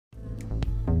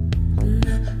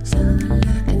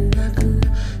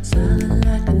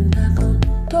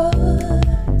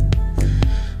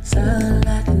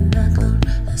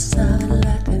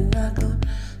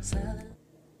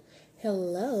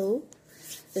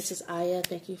This is Aya.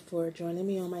 Thank you for joining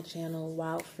me on my channel,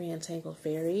 Wild Free and Tangled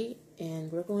Fairy.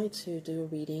 And we're going to do a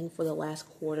reading for the last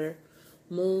quarter.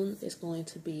 Moon is going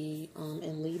to be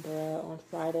in Libra on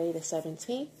Friday the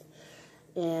 17th.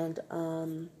 And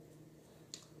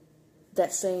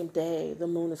that same day, the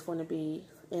moon is going to be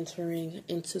entering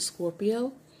into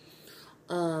Scorpio.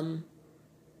 So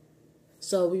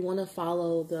we want to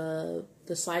follow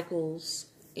the cycles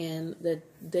and the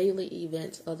daily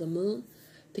events of the moon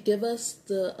to give us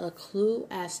a clue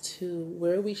as to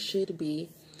where we should be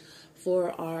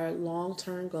for our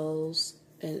long-term goals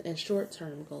and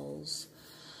short-term goals.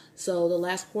 So the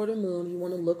last quarter moon, you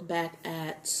want to look back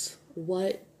at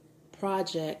what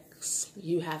projects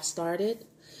you have started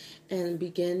and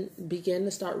begin to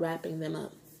start wrapping them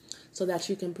up so that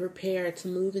you can prepare to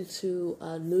move into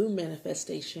a new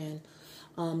manifestation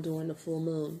during the full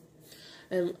moon.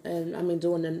 And I mean,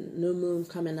 during the new moon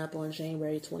coming up on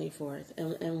January 24th.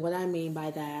 And what I mean by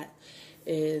that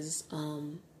is,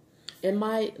 in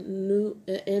my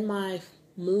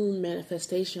moon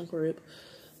manifestation group,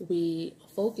 we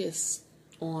focus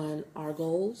on our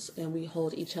goals and we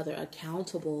hold each other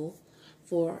accountable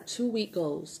for 2-week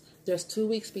goals. There's 2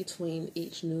 weeks between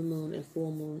each new moon and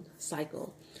full moon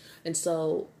cycle. And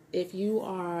so if you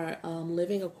are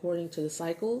living according to the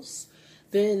cycles,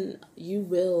 then you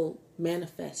will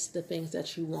manifest the things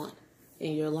that you want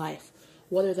in your life,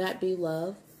 whether that be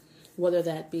love, whether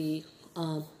that be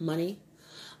money,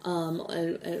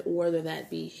 and whether that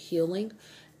be healing.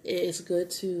 It's good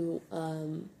to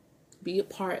be a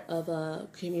part of a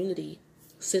community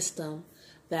system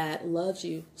that loves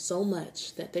you so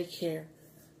much that they care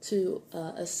to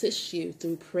assist you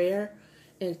through prayer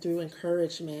and through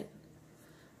encouragement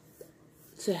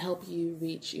to help you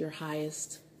reach your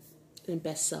highest and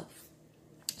best self.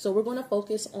 So we're going to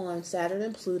focus on Saturn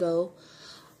and Pluto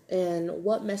and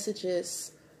what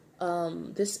messages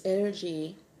this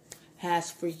energy has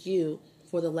for you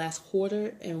for the last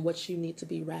quarter and what you need to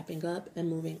be wrapping up and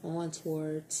moving on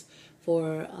towards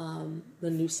for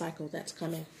the new cycle that's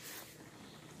coming.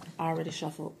 I already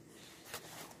shuffled.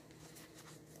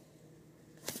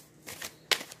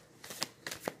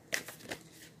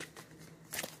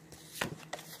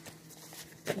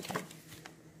 Okay.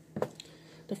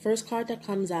 The first card that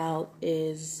comes out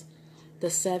is the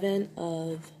Seven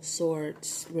of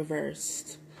Swords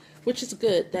reversed, which is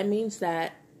good. That means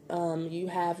that you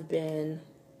have been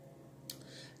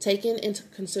taking into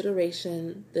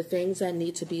consideration the things that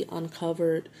need to be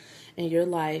uncovered in your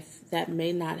life that you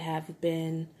may not have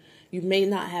been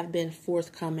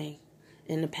forthcoming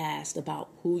in the past about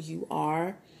who you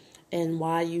are and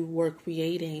why you were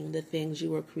creating the things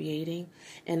you were creating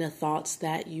and the thoughts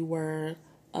that you were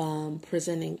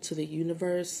presenting to the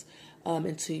universe,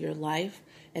 into your life.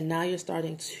 And now you're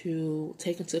starting to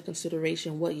take into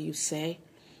consideration what you say,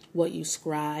 what you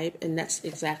scribe, and that's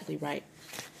exactly right.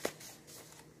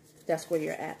 That's where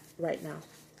you're at right now.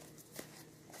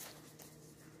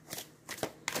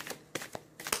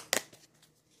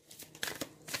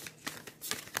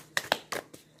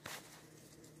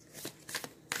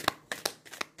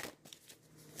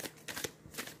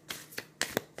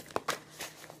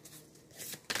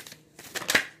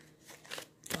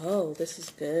 Oh, this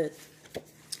is good.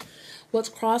 What's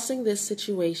crossing this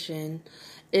situation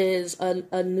is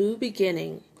a new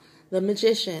beginning. The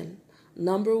Magician,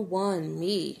 number one,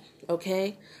 me,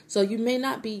 okay? So you may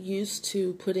not be used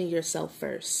to putting yourself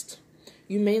first.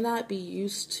 You may not be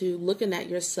used to looking at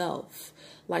yourself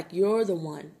like you're the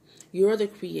one. You're the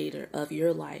creator of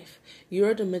your life.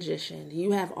 You're the magician.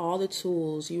 You have all the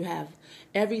tools. You have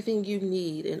everything you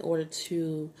need in order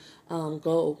to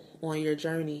go on your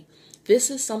journey.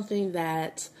 This is something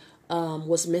that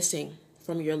was missing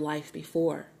from your life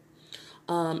before.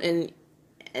 And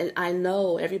I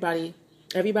know everybody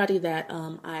that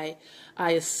I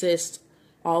assist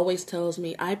always tells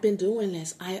me, I've been doing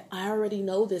this. I already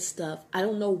know this stuff. I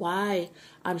don't know why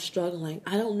I'm struggling.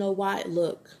 I don't know why.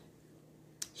 Look,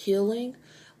 healing,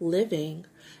 living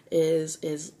is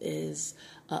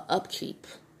upkeep.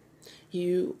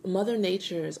 Mother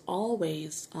Nature is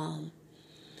always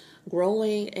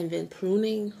growing and then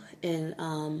pruning and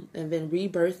then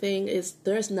rebirthing.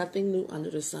 There's nothing new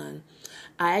under the sun.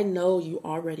 I know you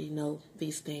already know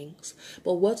these things,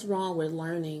 but what's wrong with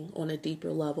learning on a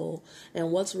deeper level,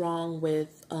 and what's wrong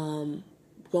with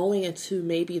going into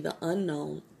maybe the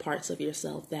unknown parts of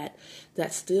yourself that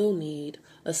still need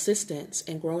assistance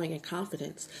and growing in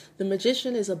confidence? The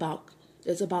Magician is about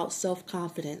It's about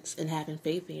self-confidence and having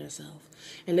faith in yourself.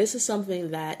 And this is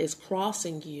something that is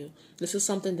crossing you. This is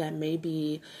something that may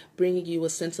be bringing you a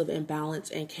sense of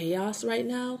imbalance and chaos right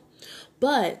now.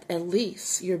 But at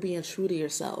least you're being true to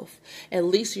yourself. At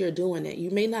least you're doing it.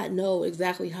 You may not know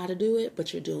exactly how to do it,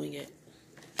 but you're doing it.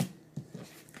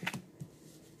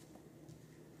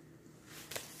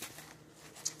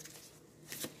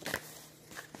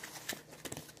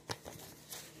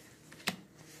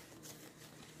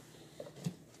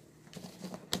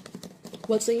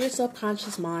 What's in your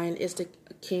subconscious mind is the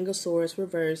King of Swords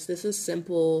reversed. This is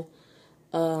simple,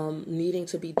 needing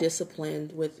to be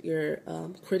disciplined with your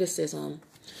criticism.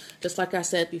 Just like I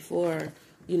said before,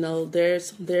 you know,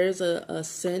 there's a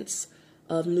sense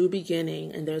of new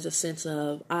beginning, and there's a sense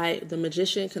of the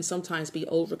magician can sometimes be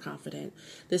overconfident.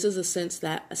 This is a sense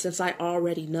that since I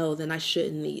already know, then I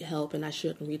shouldn't need help and I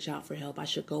shouldn't reach out for help. I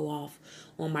should go off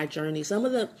on my journey, some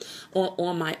of them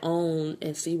on my own,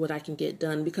 and see what I can get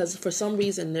done. Because for some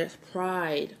reason there's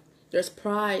pride. There's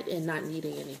pride in not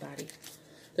needing anybody.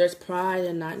 There's pride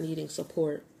in not needing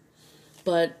support.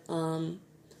 But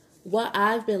what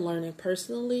I've been learning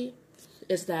personally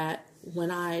is that when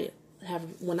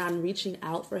I'm reaching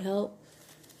out for help,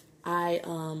 I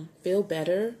feel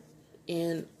better,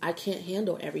 and I can't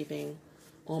handle everything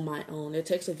on my own. It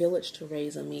takes a village to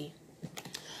raise a me.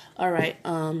 All right.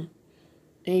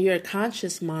 In your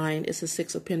conscious mind, it's the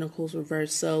Six of Pentacles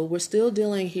reversed. So we're still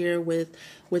dealing here with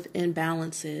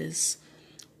imbalances.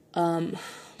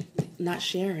 Not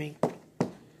sharing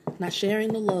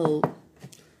the load,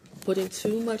 putting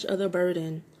too much of the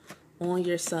burden on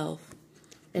yourself,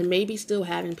 and maybe still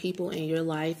having people in your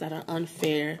life that are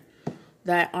unfair,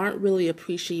 that aren't really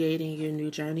appreciating your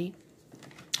new journey.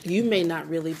 You may not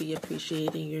really be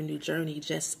appreciating your new journey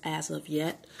just as of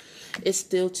yet. It's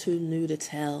still too new to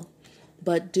tell.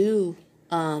 But the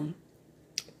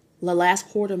last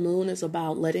quarter moon is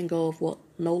about letting go of what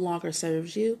no longer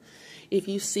serves you. If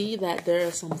you see that there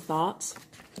are some thoughts,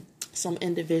 some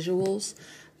individuals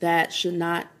that should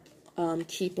not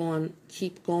keep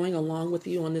going along with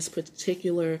you on this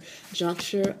particular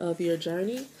juncture of your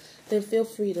journey, then feel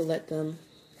free to let them,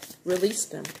 release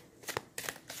them.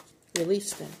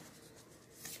 Release them.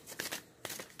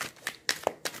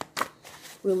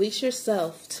 Release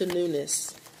yourself to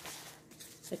newness.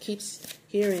 I keep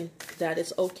hearing that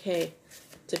it's okay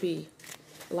to be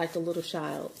like a little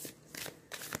child.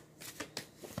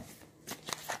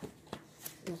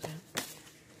 Okay.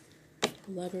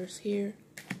 Lovers here.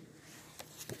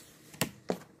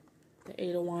 The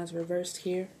Eight of Wands reversed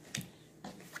here.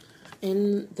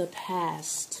 In the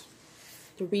past,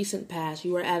 the recent past,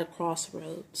 you were at a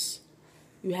crossroads.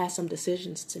 You had some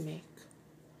decisions to make.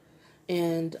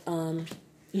 And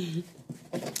it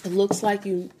looks like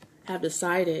you have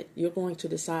decided, you're going to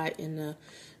decide in the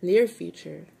near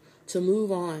future to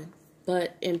move on,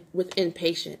 but with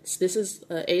impatience. This is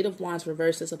Eight of Wands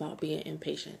reversed is about being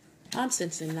impatient. I'm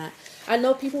sensing that. I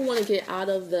know people want to get out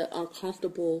of the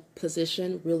uncomfortable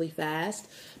position really fast,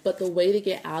 but the way to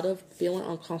get out of feeling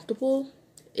uncomfortable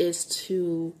is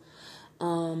to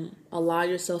allow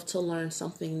yourself to learn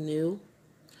something new.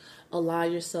 Allow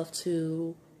yourself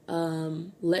to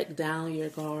let down your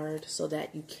guard so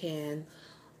that you can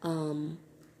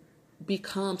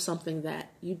become something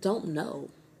that you don't know.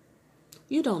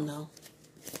 You don't know.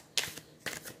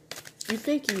 You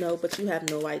think you know, but you have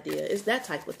no idea. It's that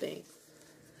type of thing.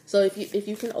 So if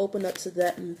you can open up to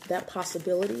that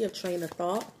possibility of train of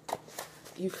thought,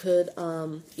 you could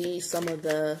ease some of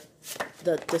the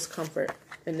discomfort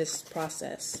in this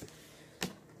process.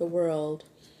 The World.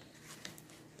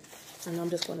 And I'm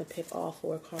just going to pick all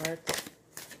 4 cards.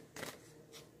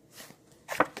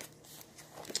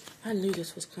 I knew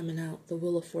this was coming out. The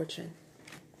Wheel of Fortune.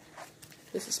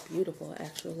 This is beautiful,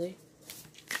 actually.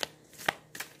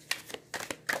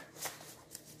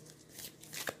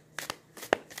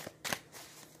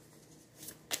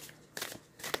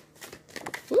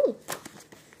 Ooh.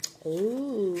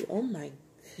 Ooh. Oh my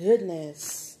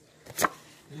goodness.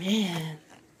 Man.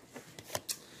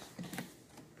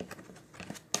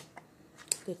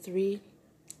 The Three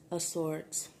of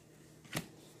Swords.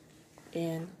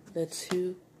 And the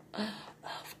Two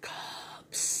of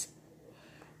Cups.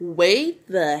 Wait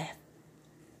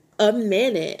a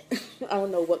minute. I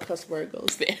don't know what cuss word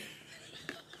goes there.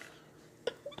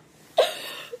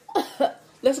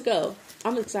 Let's go.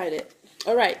 I'm excited.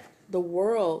 All right. The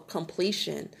World,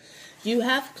 completion. You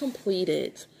have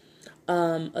completed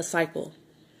a cycle.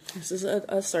 This is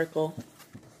a circle.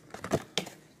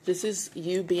 This is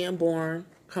you being born,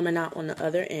 coming out on the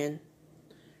other end.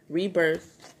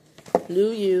 Rebirth.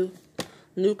 New you.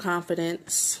 New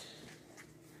confidence.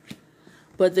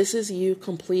 But this is you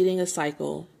completing a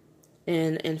cycle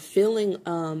and feeling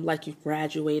like you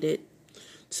graduated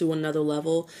to another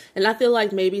level. And I feel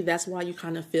like maybe that's why you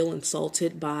kind of feel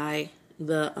insulted by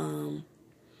the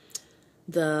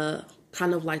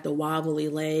kind of like the wobbly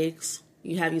legs.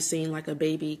 You seen like a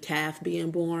baby calf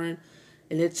being born,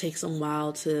 and it takes them a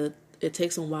while to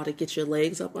get your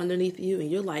legs up underneath you, and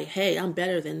you're like, hey, I'm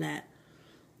better than that.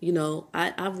 You know,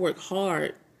 I've worked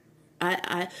hard.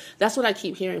 That's what I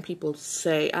keep hearing people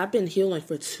say. I've been healing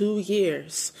for 2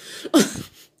 years.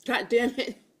 God damn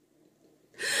it.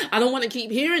 I don't want to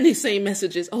keep hearing these same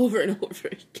messages over and over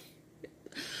again.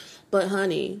 But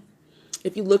honey,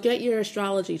 if you look at your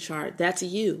astrology chart, that's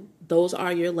you. Those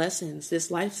are your lessons this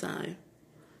lifetime.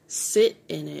 Sit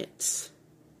in it.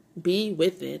 Be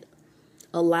with it.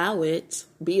 Allow it.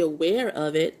 Be aware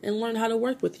of it. And learn how to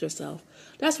work with yourself.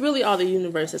 That's really all the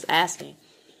universe is asking.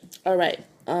 All right.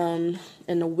 And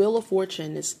the Wheel of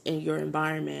Fortune is in your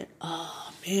environment.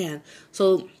 Oh, man.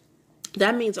 So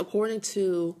that means according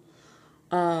to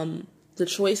the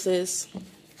choices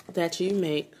that you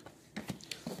make,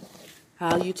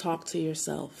 how you talk to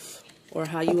yourself, or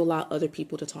how you allow other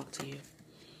people to talk to you.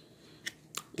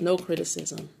 No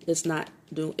criticism.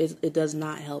 It does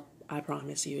not help. I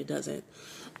promise you, it doesn't.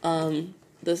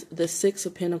 The Six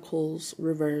of Pentacles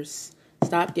reverse.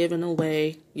 Stop giving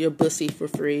away your bussy for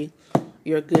free,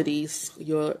 your goodies,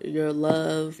 your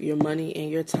love, your money, and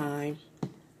your time.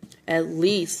 At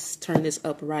least turn this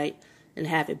upright and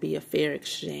have it be a fair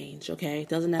exchange, okay?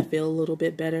 Doesn't that feel a little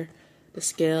bit better? The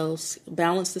scales,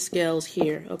 balance the scales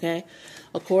here, okay?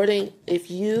 If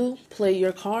you play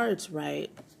your cards right,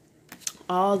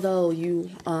 although you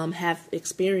have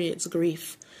experienced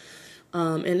grief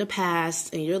in the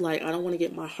past, and you're like, I don't want to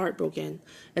get my heart broken,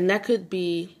 and that could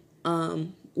be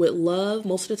with love.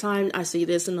 Most of the time, I see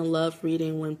this in a love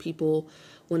reading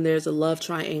when there's a love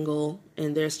triangle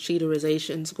and there's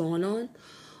cheaterizations going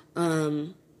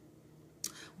on.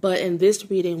 But in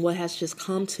this reading, what has just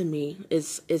come to me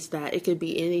is that it could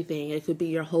be anything. It could be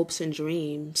your hopes and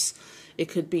dreams. It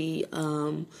could be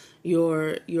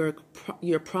your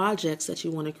projects that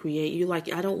you want to create. You're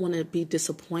like, I don't want to be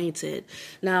disappointed.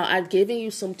 Now, I've given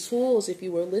you some tools, if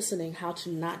you were listening, how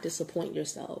to not disappoint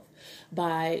yourself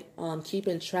by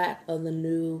keeping track of the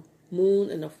new moon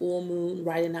and the full moon,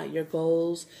 writing out your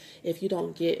goals. If you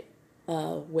don't get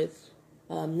with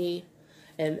me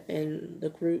and the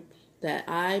group that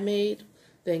I made,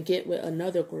 then get with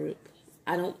another group.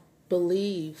 I don't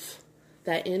believe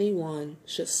that anyone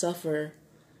should suffer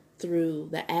through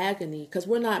the agony, because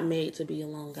we're not made to be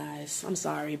alone, guys. I'm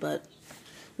sorry, but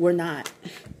we're not.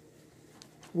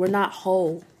 We're not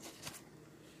whole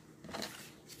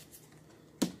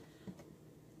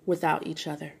without each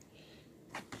other.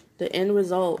 The end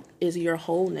result is your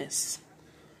wholeness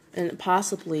and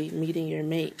possibly meeting your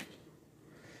mate.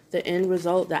 The end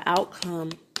result, the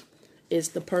outcome, is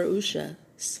the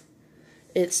Purushas.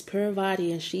 It's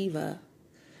Parvati and Shiva.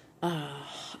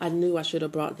 I knew I should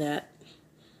have brought that.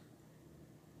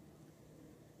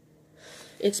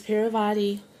 It's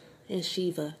Parvati and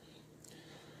Shiva.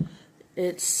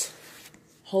 It's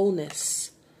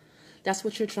wholeness. That's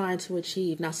what you're trying to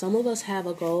achieve. Now, some of us have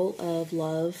a goal of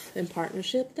love and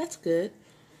partnership. That's good.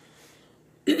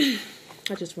 I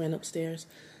just ran upstairs.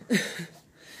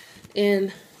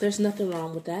 And there's nothing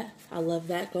wrong with that. I love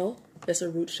that goal. It's a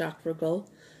root chakra goal.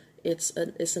 It's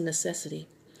a necessity.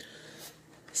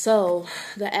 So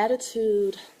the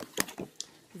attitude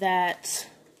that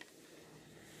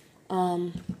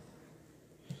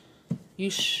you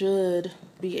should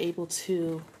be able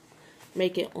to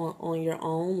make it on your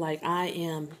own, like I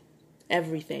am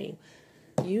everything.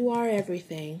 You are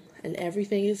everything, and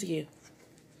everything is you.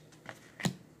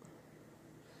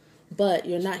 But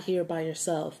you're not here by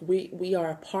yourself. We are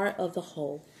a part of the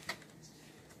whole.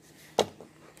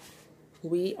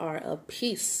 We are a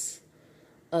piece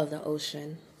of the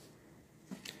ocean.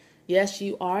 Yes,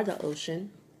 you are the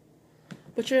ocean,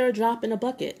 but you're a drop in a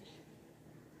bucket.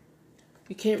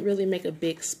 You can't really make a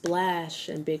big splash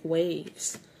and big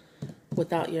waves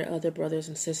without your other brothers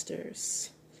and sisters.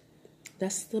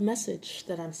 That's the message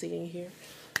that I'm seeing here.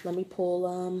 Let me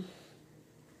pull,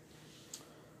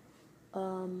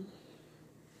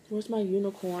 where's my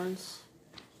unicorns?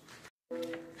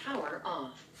 Power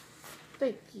off.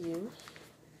 Thank you.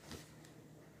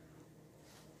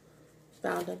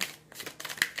 Found them.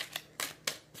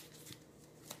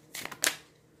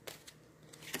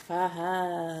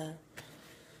 Haha.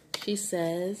 She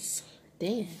says,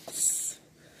 dance.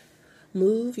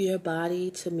 Move your body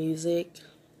to music.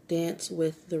 Dance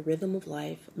with the rhythm of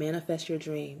life. Manifest your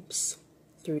dreams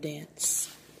through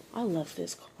dance. I love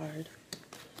this card.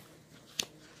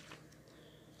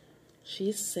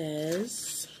 She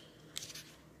says,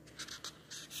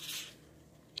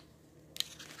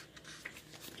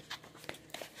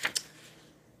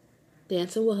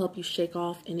 dancing will help you shake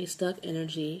off any stuck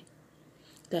energy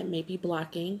that may be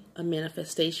blocking a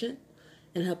manifestation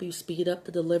and help you speed up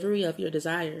the delivery of your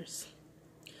desires.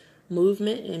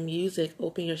 Movement and music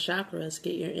open your chakras,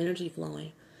 get your energy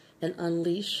flowing, and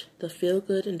unleash the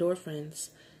feel-good endorphins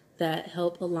that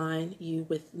help align you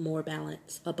with more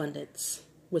abundance.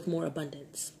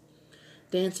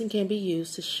 Dancing can be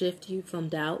used to shift you from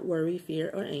doubt, worry, fear,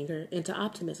 or anger into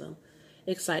optimism,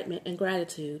 excitement, and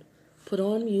gratitude. Put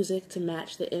on music to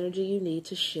match the energy you need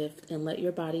to shift and let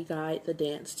your body guide the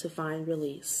dance to find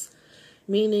release.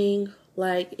 Meaning,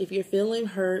 like, if you're feeling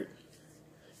hurt,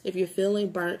 if you're feeling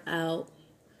burnt out,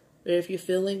 or if you're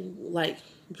feeling like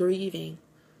grieving,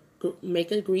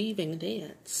 make a grieving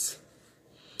dance.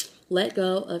 Let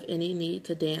go of any need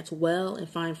to dance well and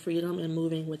find freedom in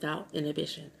moving without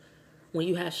inhibition. When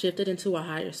you have shifted into a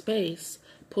higher space,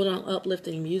 put on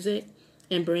uplifting music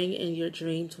and bring in your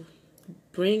dreams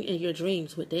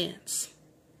with dance.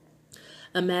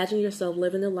 Imagine yourself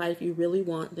living the life you really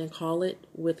want, then call it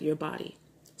with your body.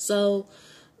 So,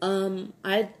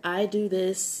 I do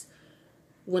this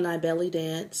when I belly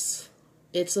dance.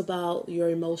 It's about your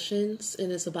emotions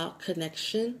and it's about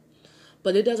connection,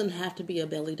 but it doesn't have to be a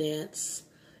belly dance.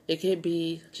 It could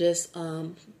be just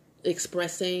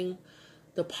expressing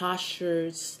the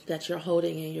postures that you're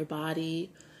holding in your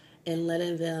body and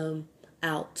letting them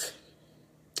out.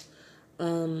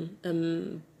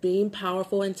 And being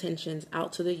powerful intentions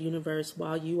out to the universe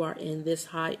while you are in this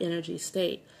high energy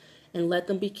state, and let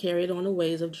them be carried on the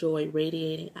waves of joy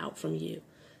radiating out from you.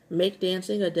 Make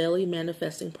dancing a daily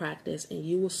manifesting practice, and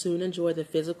you will soon enjoy the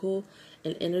physical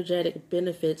and energetic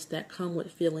benefits that come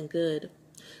with feeling good.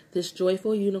 This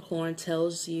joyful unicorn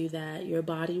tells you that your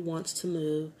body wants to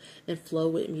move and flow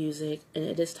with music, and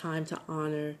it is time to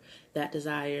honor that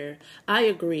desire. I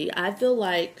agree. I feel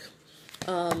like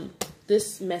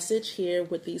this message here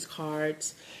with these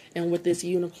cards and with this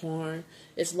unicorn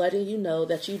is letting you know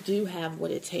that you do have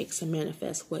what it takes to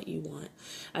manifest what you want.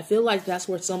 I feel like that's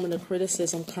where some of the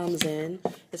criticism comes in.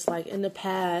 It's like in the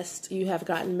past, you have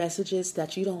gotten messages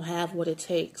that you don't have what it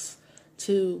takes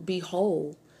to be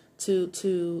whole,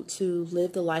 to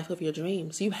live the life of your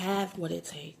dreams. You have what it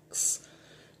takes.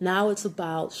 Now it's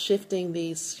about shifting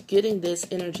these, getting this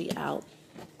energy out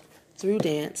through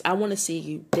dance. I want to see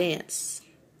you dance.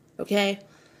 Okay?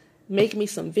 Make me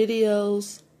some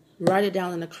videos. Write it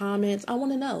down in the comments. I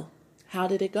want to know, how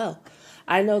did it go?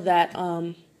 I know that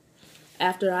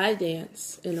after I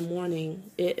dance in the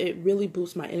morning, it really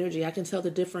boosts my energy. I can tell the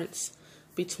difference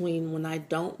between when I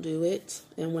don't do it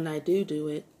and when I do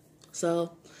it.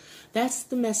 So that's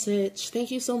the message.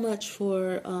 Thank you so much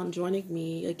for joining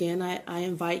me. Again, I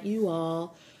invite you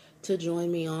all to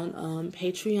join me on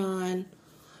Patreon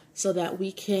so that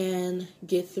we can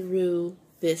get through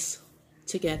this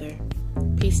together.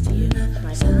 Peace to you.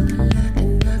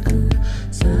 Bye.